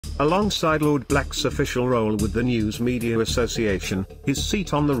Alongside Lord Black's official role with the News Media Association, his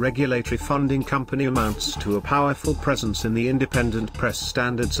seat on the regulatory funding company amounts to a powerful presence in the Independent Press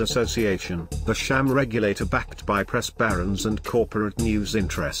Standards Association, the sham regulator backed by press barons and corporate news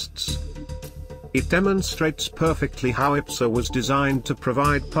interests. It demonstrates perfectly how IPSO was designed to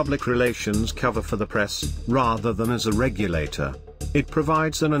provide public relations cover for the press, rather than as a regulator. It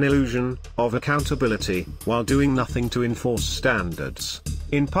provides an illusion of accountability, while doing nothing to enforce standards.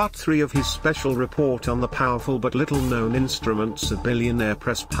 In Part 3 of his special report on the powerful but little-known instruments of billionaire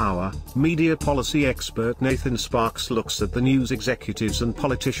press power, media policy expert Nathan Sparks looks at the news executives and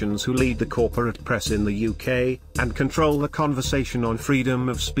politicians who lead the corporate press in the UK, and control the conversation on freedom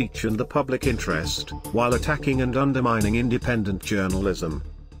of speech and the public interest, while attacking and undermining independent journalism.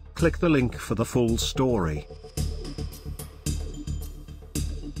 Click the link for the full story.